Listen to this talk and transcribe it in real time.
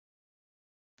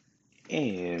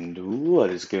And what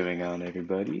is going on,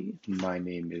 everybody? My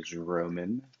name is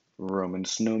Roman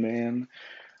Snowman,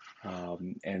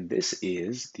 and this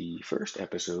is the first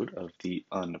episode of the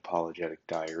Unapologetic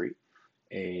Diary,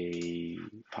 a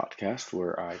podcast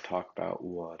where I talk about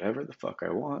whatever the fuck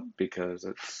I want because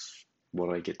it's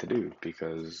what I get to do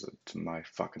because it's my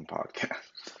fucking podcast.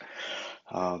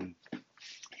 Um,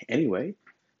 anyway,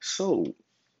 so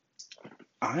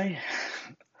I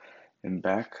am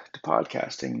back to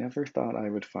podcasting. Never thought I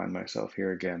would find myself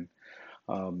here again.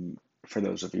 Um, for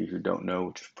those of you who don't know,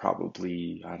 which is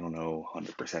probably, I don't know,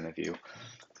 100% of you,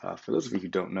 for those of you who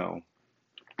don't know,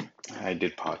 I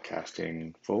did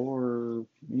podcasting for,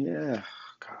 God,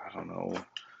 I don't know,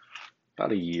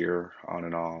 about a year on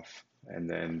and off, and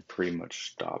then pretty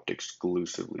much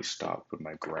exclusively stopped when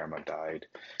my grandma died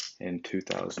in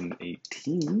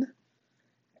 2018.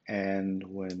 And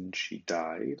when she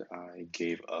died, I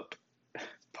gave up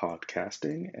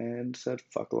podcasting and said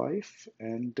fuck life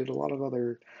and did a lot of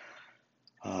other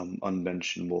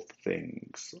unmentionable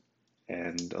things.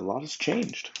 And a lot has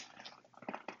changed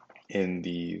in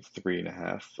the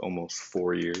 3.5, almost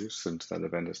 4 years since that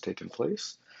event has taken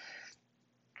place.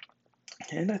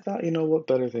 And I thought, what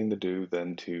better thing to do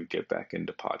than to get back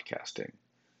into podcasting?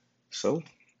 So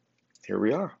here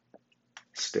we are.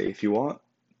 Stay if you want.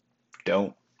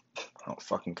 Don't. I don't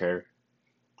fucking care.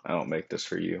 I don't make this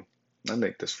for you. I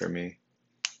make this for me.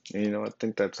 And I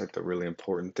think that's like the really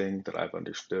important thing that I've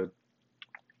understood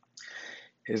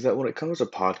is that when it comes to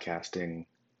podcasting,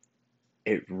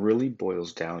 it really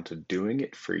boils down to doing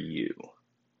it for you.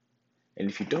 And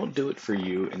if you don't do it for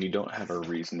you and you don't have a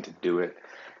reason to do it,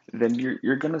 then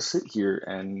you're gonna sit here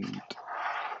and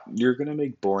you're gonna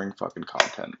make boring fucking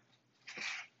content.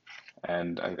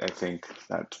 And I think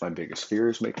that's my biggest fear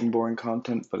is making boring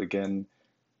content. But again,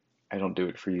 I don't do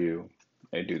it for you.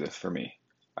 I do this for me.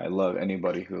 I love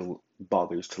anybody who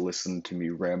bothers to listen to me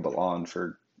ramble on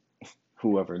for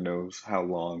whoever knows how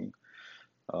long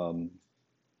I'm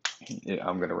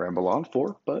gonna ramble on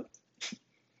for, but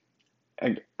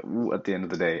at the end of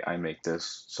the day, I make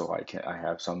this so I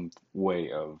have some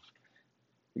way of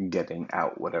getting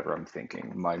out whatever I'm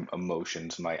thinking, my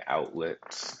emotions, my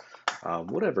outlets,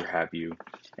 whatever have you.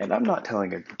 And I'm not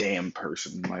telling a damn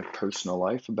person my personal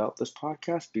life about this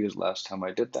podcast because last time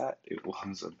I did that, it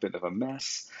was a bit of a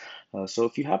mess. So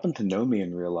if you happen to know me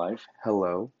in real life,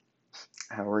 hello,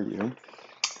 how are you?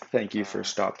 Thank you for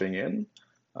stopping in.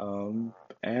 Um,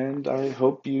 and I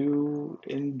hope you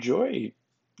enjoy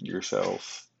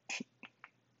yourself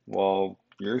while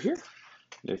you're here.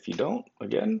 If you don't,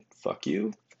 again, fuck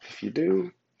you. If you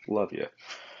do, love you.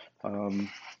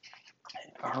 Um,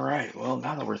 all right, well,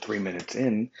 now that we're 3 minutes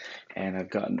in and I've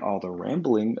gotten all the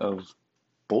rambling of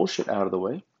bullshit out of the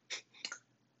way,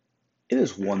 it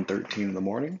is 1:13 in the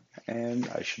morning and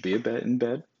I should be in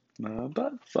bed.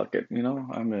 But fuck it,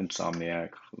 I'm an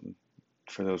insomniac.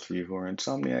 For those of you who are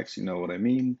insomniacs, you know what I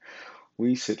mean.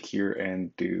 We sit here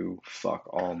and do fuck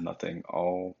all nothing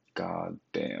all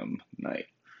goddamn night.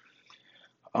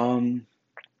 Um,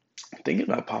 Thinking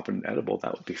about popping an edible,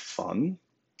 that would be fun.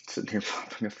 Sitting here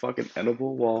popping a fucking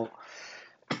edible while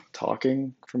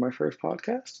talking for my first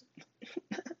podcast.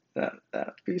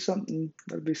 That'd be something.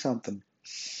 That'd be something.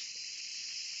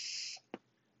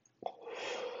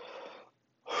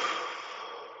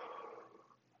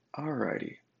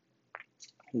 Alrighty.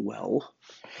 Well,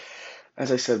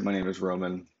 as I said, my name is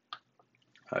Roman.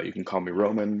 You can call me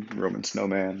Roman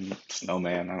Snowman,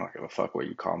 Snowman. I don't give a fuck what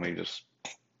you call me. Just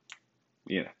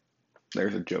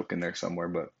there's a joke in there somewhere,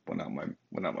 but went out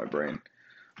my brain.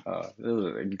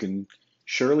 You can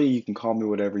Shirley. You can call me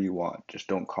whatever you want. Just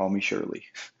don't call me Shirley.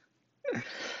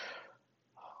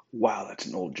 Wow, that's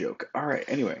an old joke. All right.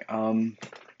 Anyway,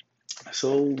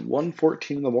 so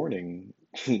 1:14 in the morning.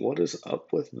 What is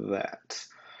up with that?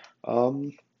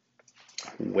 Um,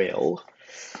 well,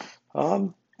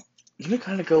 um, let me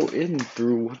kind of go in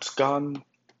through what's gone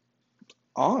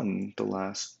on the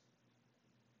last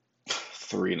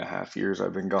 3.5 years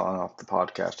I've been gone off the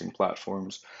podcasting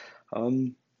platforms.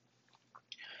 Um,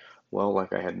 well,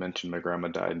 like I had mentioned, my grandma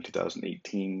died in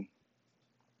 2018.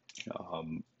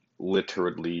 Um,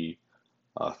 Literally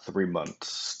 3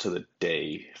 months to the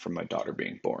day from my daughter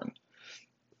being born.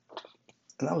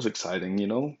 And that was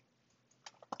exciting.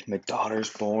 My daughter's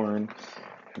born.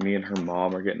 Me and her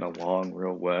mom are getting along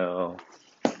real well.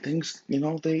 Things,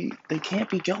 they can't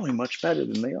be going much better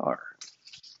than they are.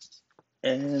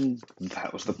 And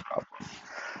that was the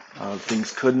problem.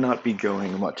 Things could not be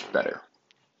going much better,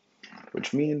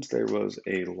 which means there was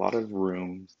a lot of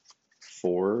room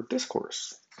for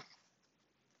discourse.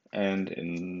 And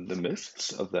in the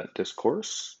midst of that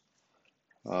discourse,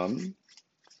 um,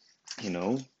 You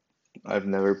know, I've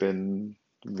never been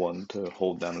one to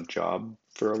hold down a job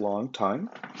for a long time.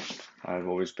 I've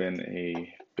always been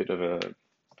a bit of a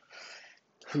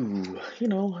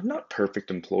not perfect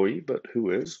employee, but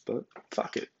who is, but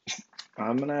fuck it.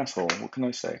 I'm an asshole. What can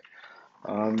I say?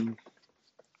 Um,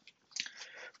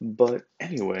 but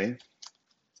anyway,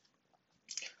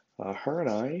 her and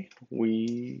I,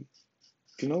 we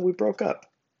broke up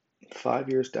 5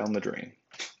 years down the drain.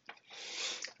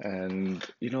 And,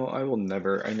 I'll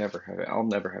never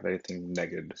have anything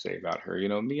negative to say about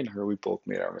her. Me and her, we both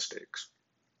made our mistakes.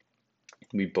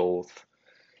 We both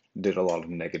did a lot of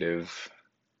negative,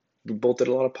 we both did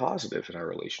a lot of positive in our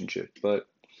relationship, but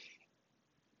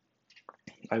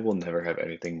I will never have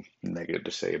anything negative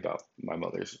to say about my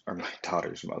mother's or my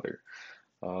daughter's mother.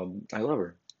 I love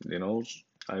her, you know.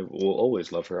 I will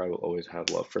always love her. I will always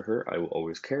have love for her. I will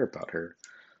always care about her.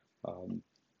 Um,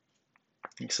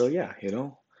 so yeah,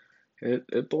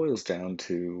 it boils down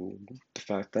to the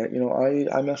fact that,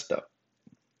 I messed up.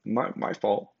 My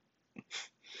fault.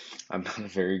 I'm not a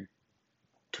very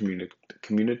communi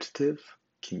communicative,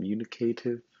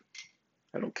 communicative.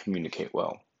 I don't communicate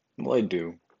well. Well, I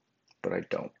do, but I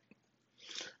don't.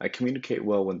 I communicate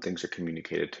well when things are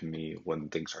communicated to me. When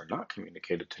things are not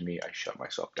communicated to me, I shut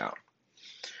myself down.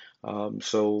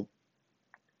 So,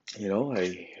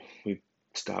 we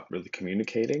stopped really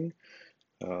communicating.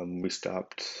 We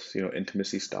stopped,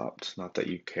 intimacy stopped. Not that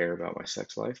you care about my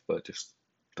sex life, but just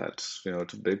that's,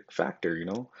 it's a big factor,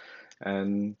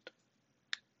 And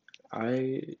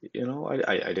I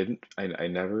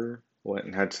never went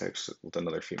and had sex with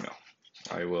another female.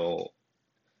 I will,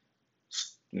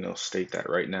 state that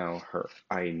right now.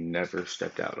 I never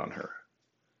stepped out on her.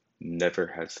 Never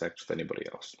had sex with anybody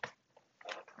else.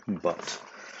 But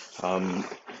um,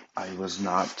 I was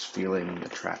not feeling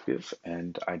attractive,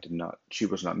 and she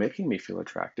was not making me feel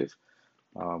attractive.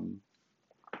 Um,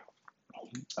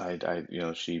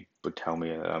 she would tell me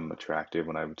that I'm attractive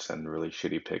when I would send really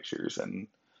shitty pictures, and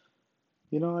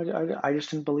I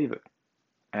just didn't believe it.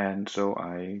 And so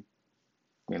I,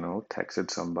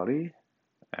 texted somebody,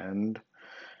 and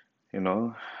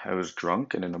I was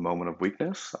drunk, and in a moment of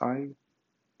weakness, I,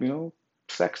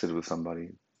 sexted with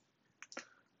somebody,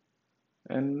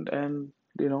 and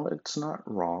it's not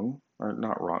wrong, or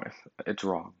not wrong. It's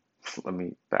wrong. Let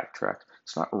me backtrack.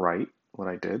 It's not right what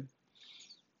I did,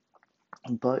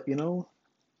 but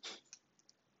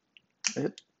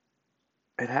it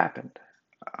it happened.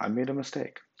 I made a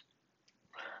mistake,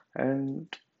 and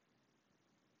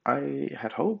I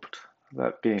had hoped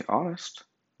that being honest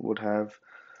would have,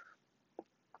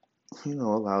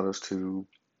 allowed us to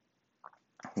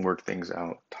work things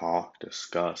out, talk,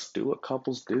 discuss, do what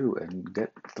couples do, and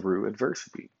get through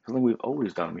adversity. Something we've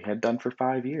always done. We had done for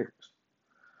 5 years.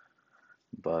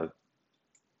 But,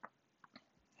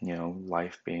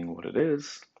 life being what it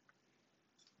is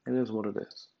what it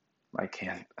is. I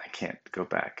can't go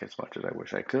back as much as I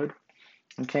wish I could.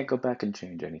 I can't go back and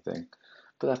change anything.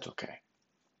 But that's okay.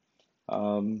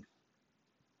 Um,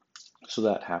 so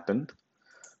that happened.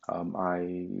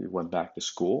 I went back to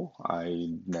school.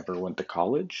 I never went to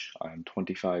college. I'm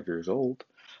 25 years old,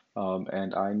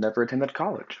 and I never attended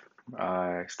college.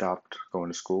 I stopped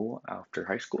going to school after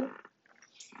high school,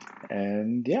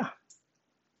 and yeah,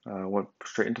 went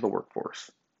straight into the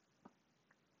workforce.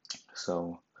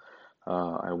 So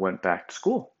I went back to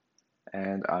school,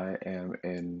 and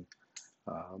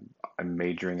um, I'm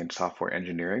majoring in software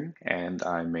engineering, and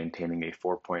I'm maintaining a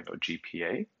 4.0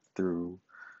 GPA through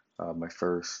my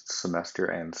first semester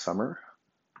and summer.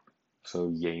 So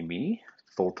yay me,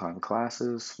 full-time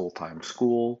classes, full-time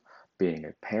school, being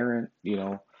a parent,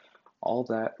 all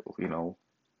that,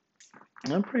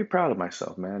 I'm pretty proud of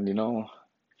myself, man.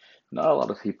 Not a lot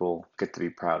of people get to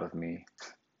be proud of me,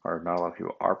 or not a lot of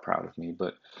people are proud of me,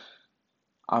 but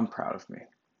I'm proud of me.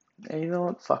 And you know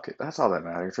what? Fuck it. That's all that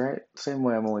matters, right? Same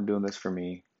way I'm only doing this for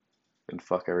me and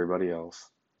fuck everybody else.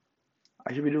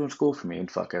 I should be doing school for me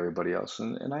and fuck everybody else,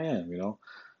 and I am,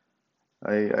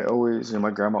 I always,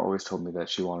 my grandma always told me that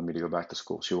she wanted me to go back to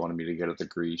school. She wanted me to get a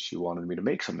degree. She wanted me to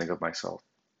make something of myself.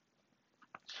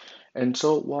 And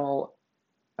so while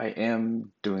I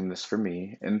am doing this for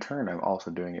me, in turn, I'm also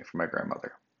doing it for my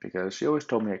grandmother because she always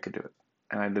told me I could do it.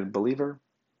 And I didn't believe her,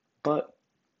 but,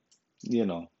 you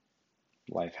know,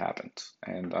 life happens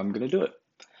and I'm gonna do it.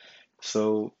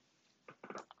 So,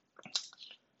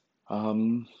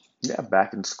 um, yeah,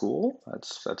 back in school,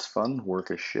 that's fun. Work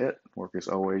is shit. Work is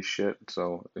always shit.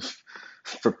 So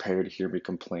prepare to hear me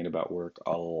complain about work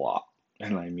a lot.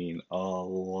 And I mean a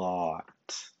lot.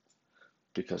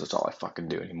 Because it's all I fucking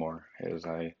do anymore. Is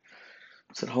I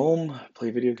sit home,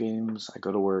 play video games, I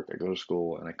go to work, I go to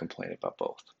school, and I complain about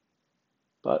both.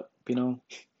 But,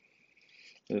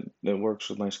 it works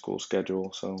with my school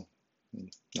schedule, so I'm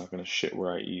not gonna shit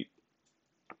where I eat.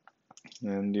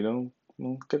 And,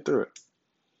 we'll get through it.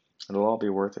 It'll all be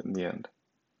worth it in the end.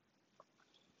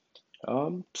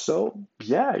 So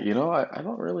yeah, I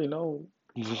don't really know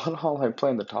what all I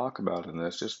plan to talk about in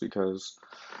this, just because,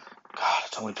 God,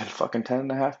 it's only been fucking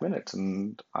 10.5 minutes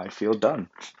and I feel done.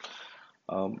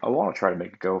 I want to try to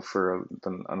make it go for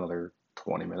another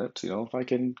 20 minutes. If I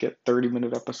can get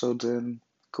 30-minute episodes in,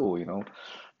 cool.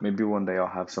 Maybe one day I'll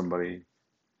have somebody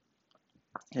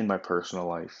in my personal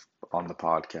life on the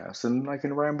podcast and I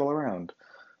can ramble around.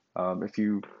 If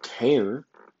you care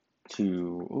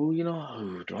to, oh,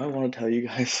 do I want to tell you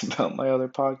guys about my other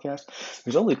podcast?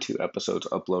 There's only 2 episodes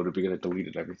uploaded because I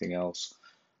deleted everything else.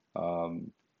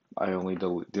 Um,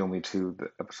 the only two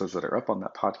episodes that are up on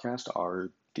that podcast are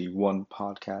the one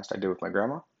podcast I did with my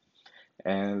grandma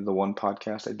and the one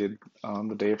podcast I did on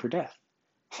the day of her death,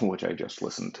 which I just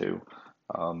listened to.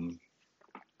 Um,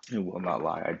 I will not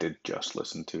lie, I did just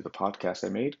listen to the podcast I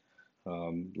made.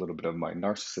 A little bit of my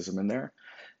narcissism in there,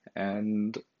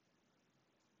 and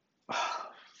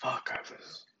fuck, I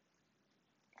was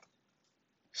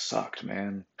sucked,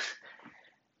 man.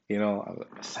 I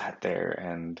sat there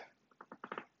and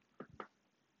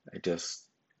I just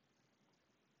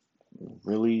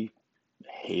really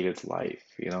hated life.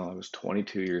 I was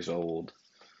 22 years old,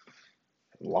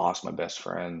 lost my best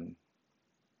friend,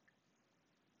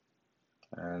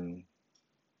 and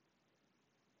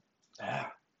yeah,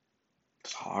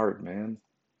 it's hard, man.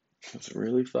 It's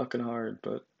really fucking hard,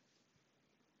 but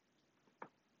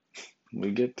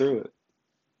we get through it.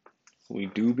 We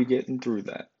do be getting through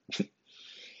that.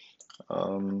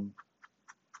 Um,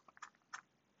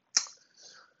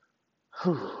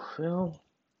 whew,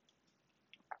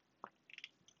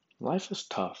 life is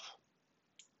tough,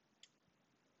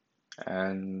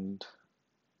 and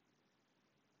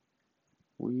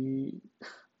we,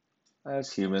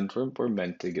 as humans, we're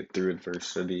meant to get through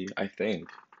adversity, I think.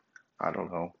 I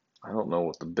don't know. I don't know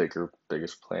what the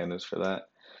biggest plan is for that.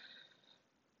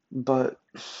 But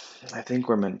I think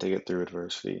we're meant to get through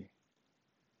adversity.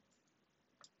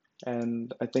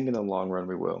 And I think in the long run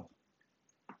we will.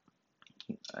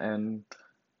 And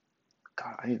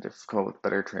God, I need to come up with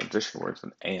better transition words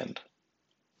than and.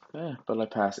 Yeah, but I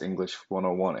passed English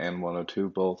 101 and 102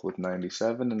 both with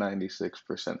 97 and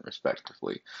 96%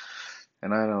 respectively.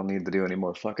 And I don't need to do any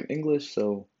more fucking English,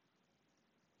 so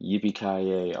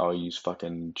yippee-ki-yay, I'll use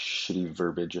fucking shitty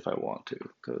verbiage if I want to,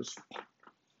 because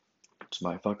it's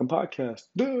my fucking podcast.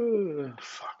 Duh,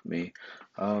 fuck me.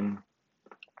 Um,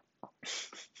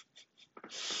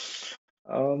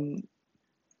 um,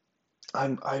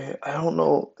 I don't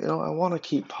know, I want to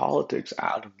keep politics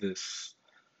out of this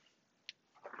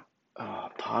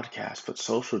podcast, but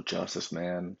social justice,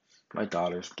 man. My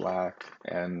daughter's black,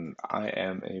 and I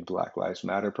am a Black Lives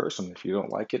Matter person. If you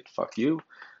don't like it, fuck you.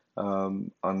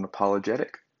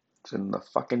 Unapologetic. It's in the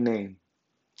fucking name.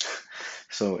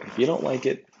 So if you don't like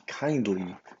it,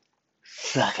 kindly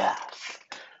fuck off.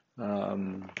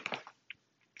 Um,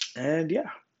 and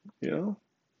yeah, you know,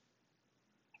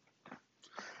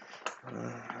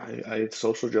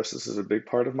 social justice is a big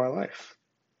part of my life.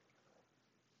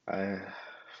 I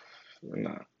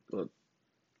not, but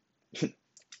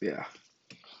yeah,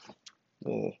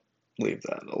 we'll leave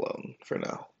that alone for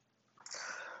now.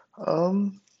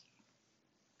 Um,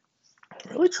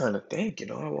 I'm really trying to think,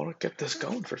 I want to get this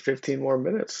going for 15 more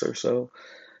minutes or so,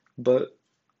 but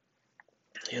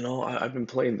I've been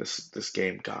playing this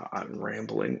game. God, I'm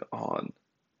rambling on.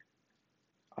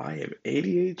 I am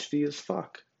ADHD as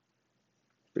fuck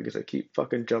because I keep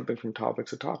fucking jumping from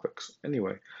topics to topics.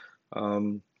 Anyway,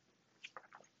 um,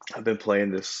 I've been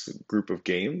playing this group of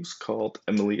games called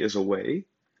Emily is Away.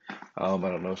 I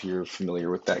don't know if you're familiar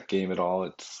with that game at all.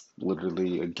 It's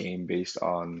literally a game based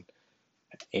on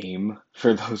AIM,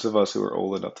 for those of us who are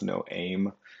old enough to know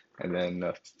AIM, and then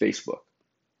Facebook.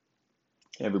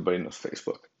 Everybody knows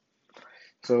Facebook.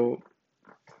 So,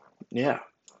 yeah,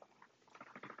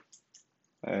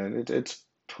 and it's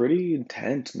pretty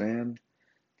intense, man.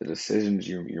 The decisions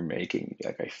you're making.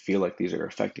 Like, I feel like these are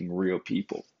affecting real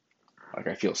people. Like,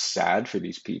 I feel sad for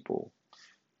these people.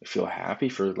 I feel happy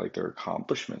for like their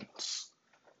accomplishments.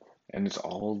 And it's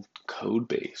all code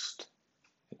based.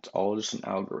 It's all just an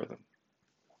algorithm.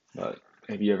 But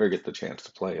if you ever get the chance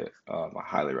to play it, I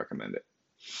highly recommend it.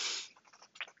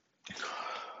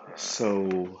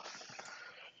 So,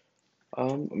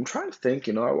 I'm trying to think.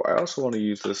 I also want to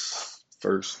use this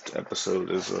first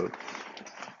episode as a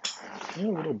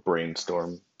little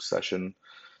brainstorm session.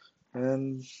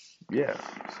 And yeah,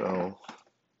 so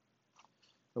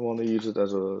I want to use it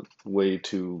as a way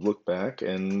to look back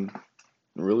and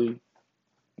really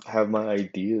have my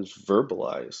ideas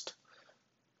verbalized.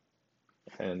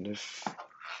 And if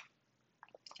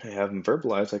I have them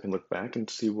verbalized, I can look back and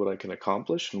see what I can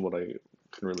accomplish and what I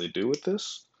can really do with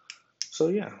this. So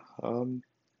yeah, I'm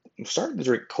starting to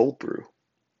drink cold brew.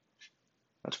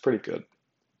 That's pretty good.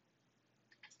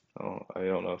 Oh, I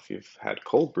don't know if you've had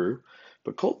cold brew,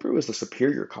 but cold brew is the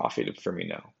superior coffee for me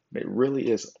now. It really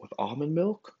is with almond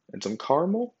milk and some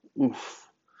caramel. Oof,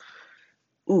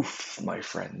 oof, my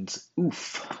friends,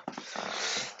 oof.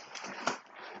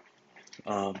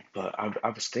 But I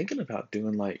was thinking about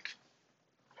doing like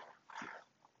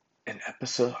an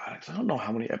episode. I don't know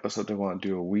how many episodes I want to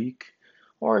do a week,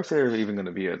 or if there's even going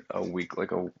to be a week,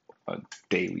 like a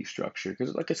daily structure.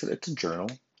 Because, like I said, it's a journal,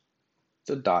 it's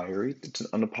a diary, it's an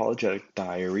unapologetic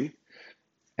diary.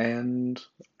 And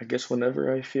I guess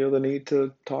whenever I feel the need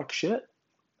to talk shit,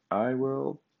 I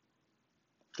will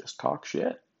just talk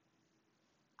shit.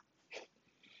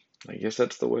 I guess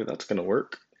that's the way that's going to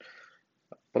work.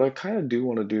 But I kind of do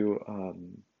want to do,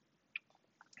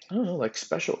 I don't know, like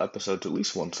special episodes at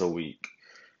least once a week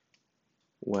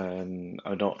when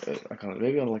I don't, I kind of,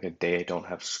 maybe on like a day I don't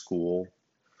have school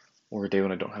or a day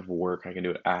when I don't have work, I can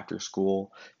do it after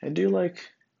school and do like,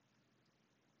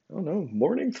 I don't know,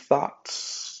 morning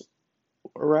thoughts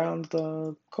around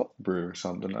the cold brew or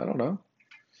something. I don't know.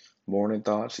 Morning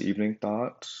thoughts, evening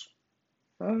thoughts.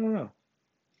 I don't know.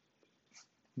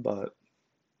 But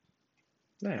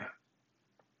yeah,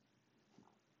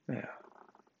 yeah.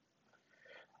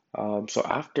 So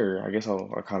after, I guess I'll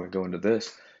kind of go into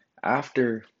this.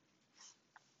 After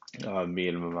me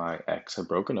and my ex had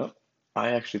broken up,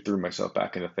 I actually threw myself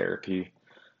back into therapy.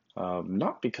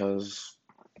 Not because,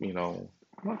 you know,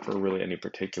 not for really any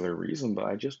particular reason, but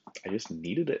I just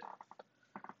needed it.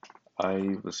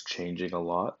 I was changing a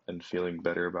lot and feeling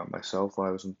better about myself while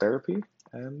I was in therapy,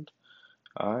 and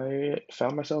I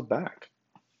found myself back,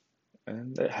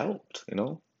 and it helped, you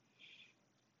know?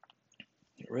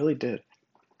 It really did.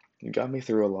 It got me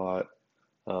through a lot.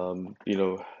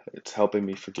 It's helping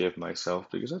me forgive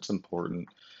myself because that's important.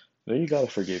 You gotta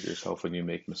forgive yourself when you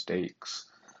make mistakes.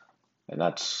 And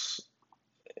that's,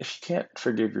 if you can't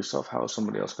forgive yourself, how is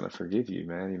somebody else gonna forgive you,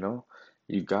 man?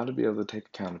 You gotta be able to take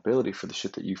accountability for the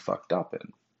shit that you fucked up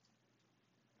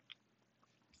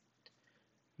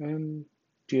in. And,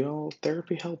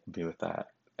 therapy helped me with that.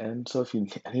 And so if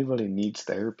anybody needs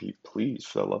therapy, please,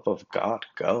 for the love of God,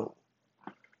 go.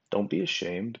 Don't be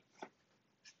ashamed.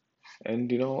 And,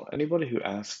 anybody who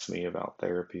asks me about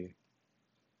therapy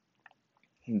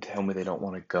and tell me they don't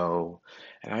want to go,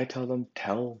 and I tell them,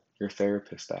 tell your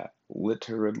therapist that.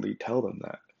 Literally tell them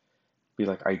that. Be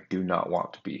like, I do not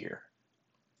want to be here.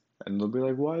 And they'll be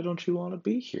like, why don't you want to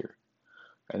be here?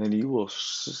 And then you will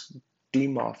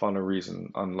steam off on a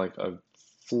reason, on like a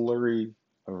flurry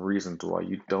of reasons why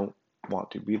you don't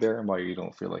want to be there and why you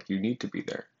don't feel like you need to be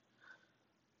there.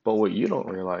 But what you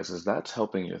don't realize is that's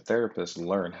helping your therapist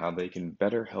learn how they can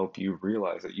better help you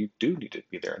realize that you do need to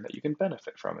be there and that you can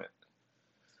benefit from it.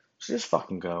 So just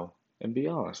fucking go and be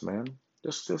honest, man.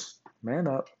 Just man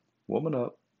up, woman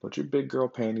up, put your big girl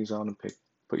panties on and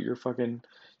put your fucking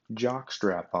jock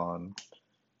strap on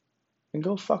and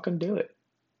go fucking do it.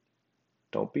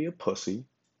 Don't be a pussy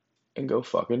and go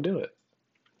fucking do it.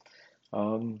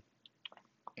 Um,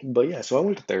 but yeah, so I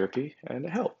went to therapy and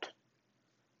it helped.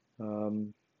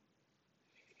 Um,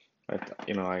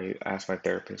 I asked my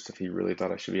therapist if he really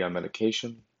thought I should be on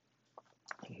medication.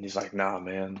 And he's like, nah,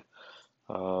 man.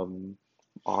 Um,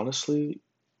 honestly,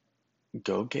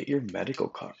 go get your medical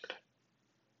card.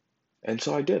 And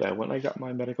so I did. I went and I got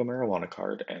my medical marijuana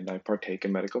card and I partake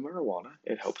in medical marijuana.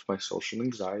 It helps my social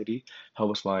anxiety,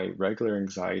 helps my regular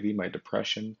anxiety, my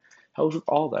depression, helps with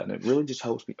all that. And it really just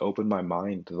helps me open my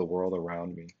mind to the world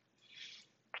around me.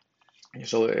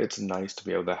 So it's nice to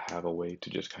be able to have a way to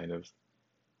just kind of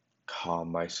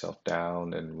calm myself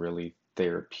down and really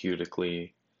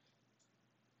therapeutically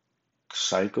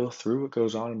cycle through what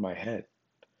goes on in my head.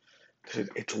 Because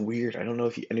it's weird. I don't know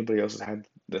if anybody else has had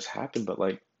this happen, but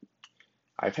like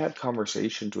I've had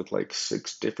conversations with like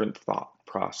six different thought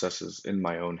processes in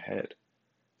my own head.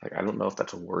 Like, I don't know if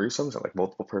that's worrisome. Is that like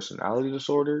multiple personality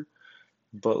disorder?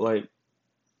 But like,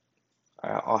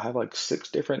 I'll have like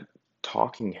six different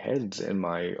talking heads in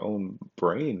my own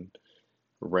brain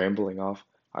rambling off.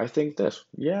 I think this.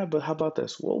 Yeah, but how about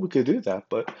this? Well, we could do that,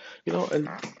 but and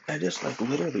I just like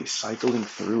literally cycling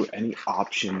through any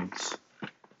options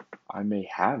I may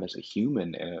have as a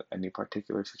human in any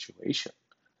particular situation.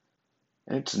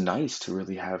 And it's nice to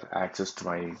really have access to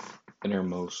my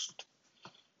innermost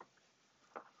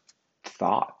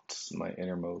thoughts, my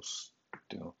innermost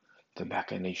you know, the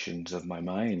machinations of my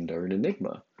mind are an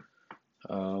enigma.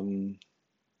 Um,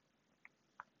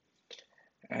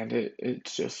 and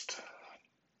it's just,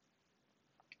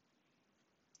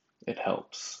 it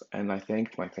helps. And I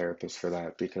thank my therapist for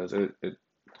that because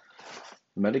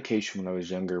medication when I was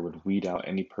younger would weed out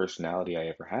any personality I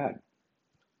ever had.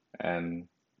 And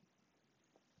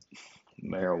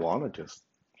marijuana just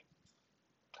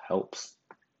helps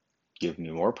give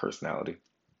me more personality.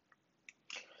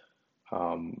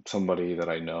 Somebody that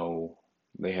I know,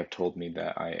 they have told me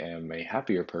that I am a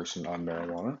happier person on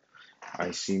marijuana.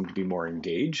 I seem to be more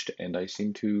engaged and I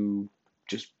seem to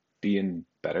just be a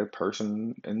better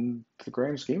person in the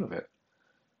grand scheme of it.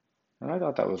 And I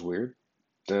thought that was weird.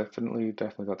 Definitely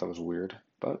thought that was weird.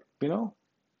 But,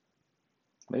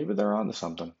 maybe they're onto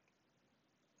something.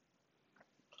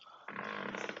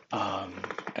 Um,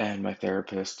 and my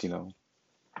therapist,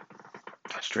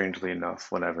 strangely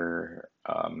enough, whenever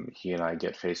he and I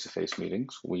get face-to-face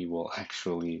meetings, we will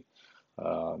actually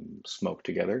smoke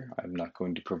together. I'm not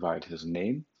going to provide his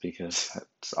name because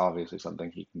that's obviously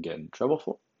something he can get in trouble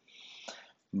for.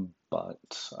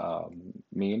 But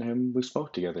me and him, we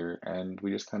smoke together and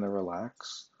we just kind of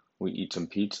relax. We eat some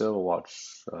pizza, we'll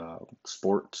watch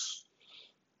sports,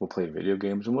 we'll play video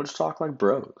games, and we'll just talk like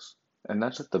bros. And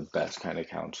that's like the best kind of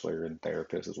counselor and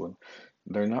therapist is when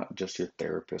they're not just your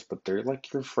therapist, but they're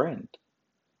like your friend.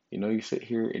 You sit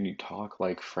here and you talk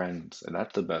like friends, and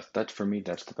that's the best. That's for me,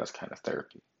 that's the best kind of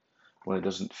therapy. When it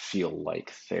doesn't feel like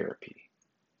therapy.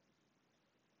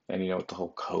 And with the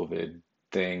whole COVID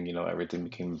thing, everything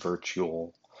became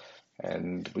virtual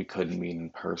and we couldn't meet in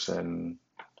person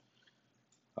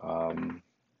um,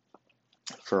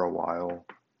 for a while.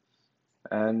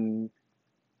 And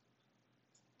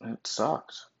it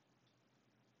sucked.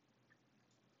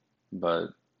 But,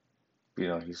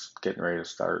 he's getting ready to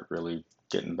start really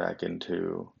getting back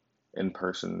into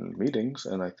in-person meetings,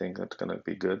 and I think that's going to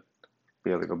be good.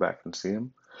 Be able to go back and see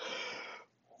him.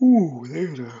 Ooh,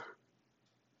 there's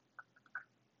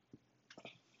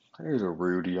a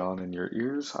rude yawn in your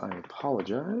ears. I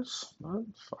apologize, but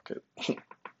fuck it.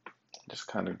 Just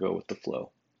kind of go with the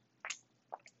flow.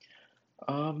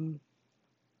 Um,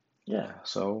 yeah,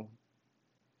 so,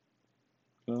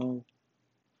 you know,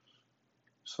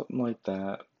 something like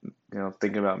that.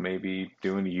 Thinking about maybe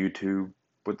doing YouTube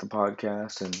with the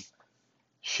podcast and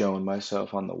showing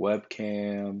myself on the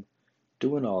webcam,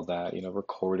 doing all that,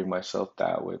 recording myself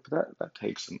that way. But that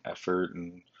takes some effort,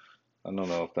 and I don't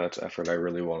know if that's effort I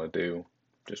really want to do,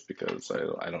 just because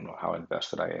I don't know how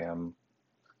invested I am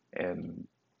in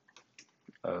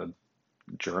a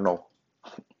journal.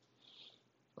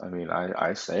 I mean,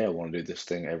 I say I want to do this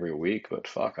thing every week, but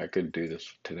fuck, I could do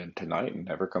this tonight and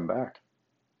never come back.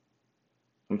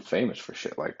 I'm famous for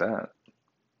shit like that.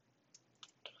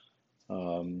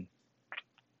 Um,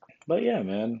 but yeah,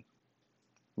 man,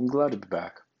 I'm glad to be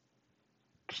back.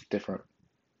 Just different,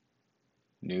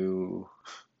 new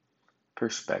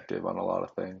perspective on a lot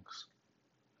of things.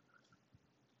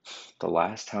 The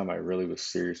last time I really was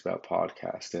serious about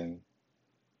podcasting,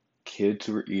 kids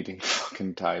were eating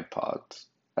fucking Tide Pods.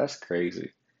 That's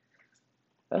crazy.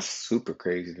 That's super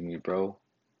crazy to me, bro.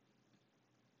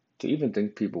 To even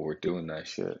think people were doing that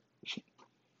shit.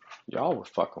 Y'all were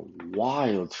fucking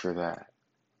wild for that.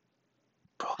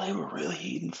 Bro, they were really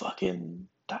eating fucking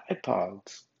Tide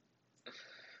Pods.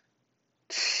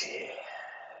 Shit.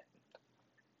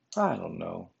 I don't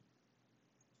know.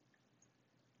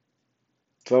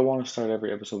 Do I want to start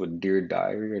every episode with Dear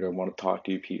Diary, or do I want to talk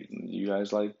to you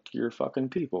guys like you're fucking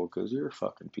people? Because you're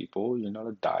fucking people. You're not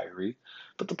a diary.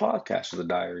 But the podcast is a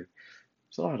diary.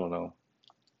 So I don't know.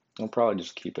 I'll probably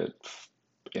just keep it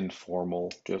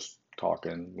informal, just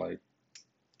talking like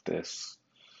this.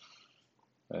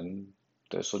 And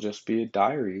this will just be a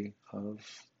diary of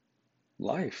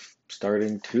life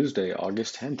starting Tuesday,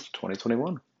 August 10th,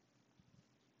 2021.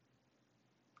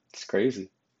 It's crazy.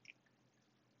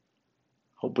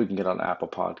 Hope we can get on Apple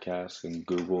Podcasts and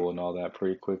Google and all that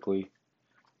pretty quickly.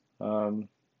 Um,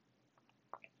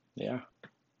 yeah.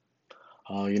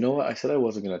 You know what? I said I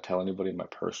wasn't going to tell anybody in my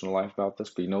personal life about this,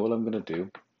 but you know what I'm going to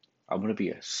do? I'm going to be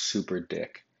a super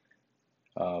dick.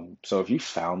 So if you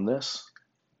found this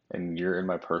and you're in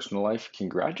my personal life,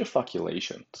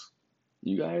 congratulations.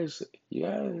 I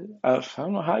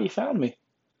don't know how you found me.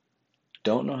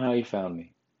 Don't know how you found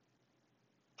me.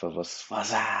 But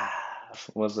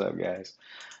what's up, guys?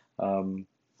 Um,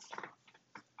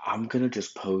 I'm gonna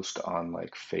just post on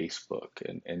like Facebook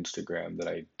and Instagram that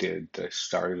I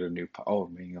started a new,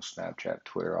 Snapchat,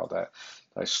 Twitter, all that.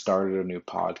 I started a new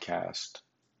podcast,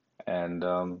 and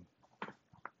I'm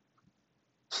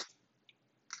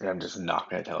just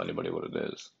not gonna tell anybody what it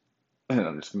is. And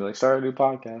I'm just gonna be like, start a new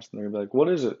podcast, and they're gonna be like, what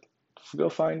is it? Go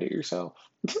find it yourself.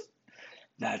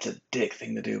 That's a dick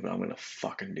thing to do, but I'm gonna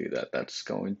fucking do that. That's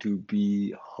going to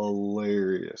be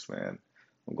hilarious, man.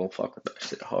 I'm gonna fuck with that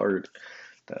shit hard.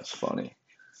 That's funny.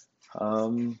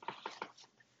 Um,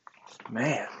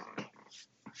 man,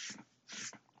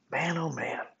 man, oh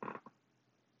man,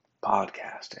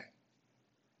 podcasting,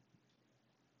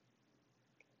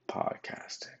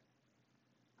 podcasting.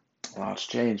 Lots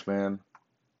changed, man.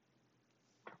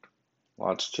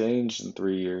 Lots changed in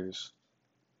 3 years.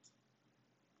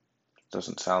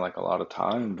 Doesn't sound like a lot of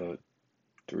time, but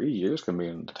 3 years can be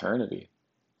an eternity.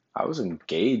 I was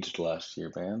engaged last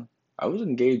year, man. I was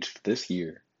engaged this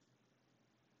year.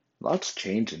 Lots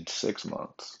changed in 6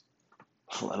 months,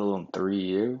 let alone 3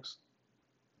 years.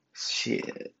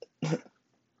 Shit,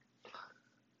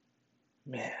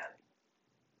 man.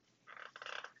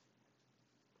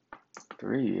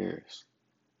 3 years.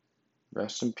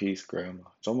 Rest in peace, Grandma.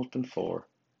 It's almost been 4.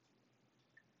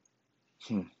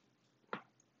 Hmm.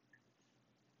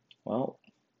 Well,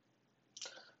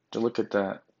 to look at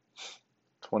that,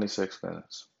 26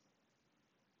 minutes.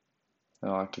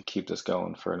 I could keep this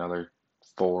going for another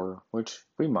 4, which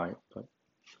we might, but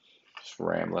just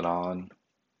rambling on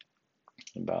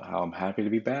about how I'm happy to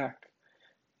be back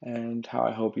and how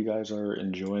I hope you guys are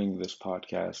enjoying this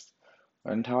podcast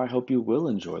and how I hope you will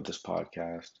enjoy this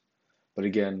podcast. But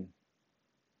again,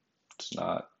 it's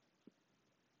not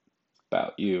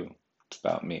about you, it's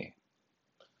about me.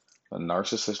 A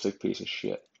narcissistic piece of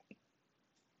shit.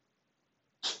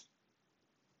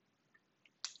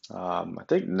 I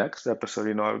think next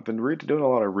episode, I've been doing a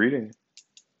lot of reading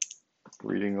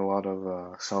a lot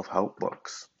of self-help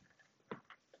books.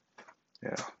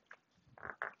 Yeah,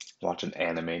 watching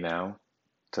anime now.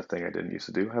 It's a thing I didn't used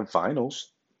to do. I have vinyls.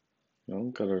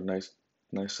 Got a nice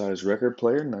size record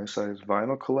player, nice size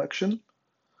vinyl collection.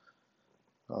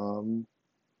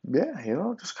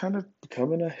 Yeah, just kind of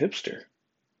becoming a hipster.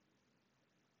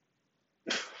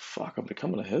 Fuck, I'm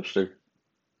becoming a hipster.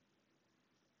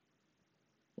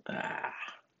 Ah,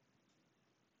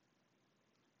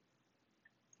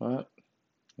 what?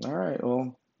 All right,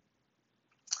 well,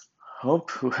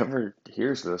 hope whoever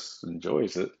hears this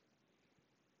enjoys it.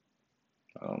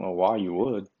 I don't know why you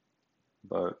would,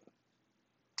 but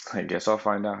I guess I'll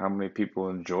find out how many people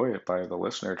enjoy it by the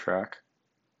listener track.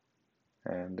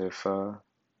 And if,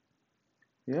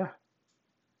 yeah.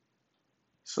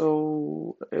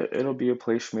 So it'll be a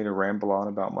place for me to ramble on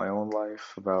about my own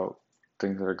life, about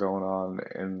things that are going on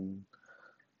in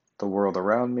the world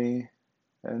around me,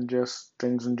 and just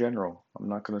things in general. I'm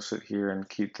not going to sit here and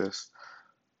keep this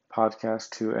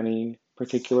podcast to um, any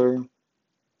particular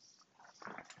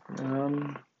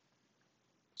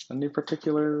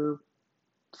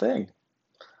thing.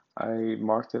 I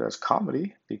marked it as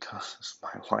comedy because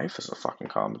my life is a fucking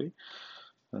comedy,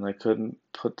 and I couldn't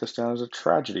put this down as a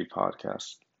tragedy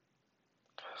podcast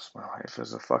because my life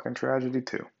is a fucking tragedy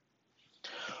too.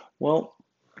 Well,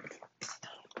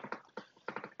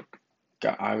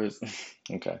 I was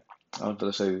okay. I was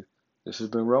gonna say this has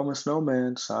been Roman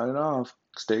Snowman signing off.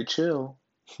 Stay chill,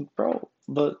 bro.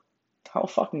 But how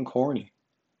fucking corny?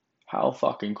 How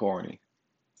fucking corny?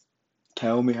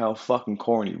 Tell me how fucking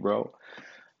corny, bro.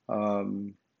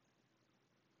 Um,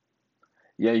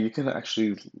 yeah, you can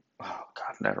actually. Oh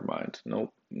God, never mind.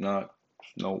 Nope, not.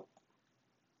 Nope,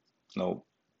 nope.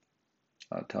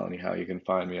 Not telling you how you can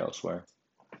find me elsewhere.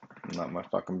 Not my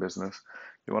fucking business.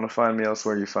 You want to find me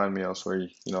elsewhere, you find me elsewhere.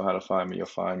 You know how to find me, you'll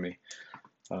find me.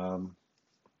 Um,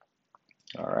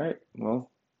 all right. Well,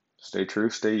 stay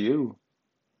true, stay you.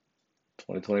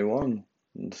 2021.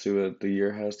 Let's see what the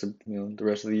year has the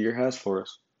rest of the year has for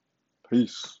us.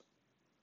 Peace.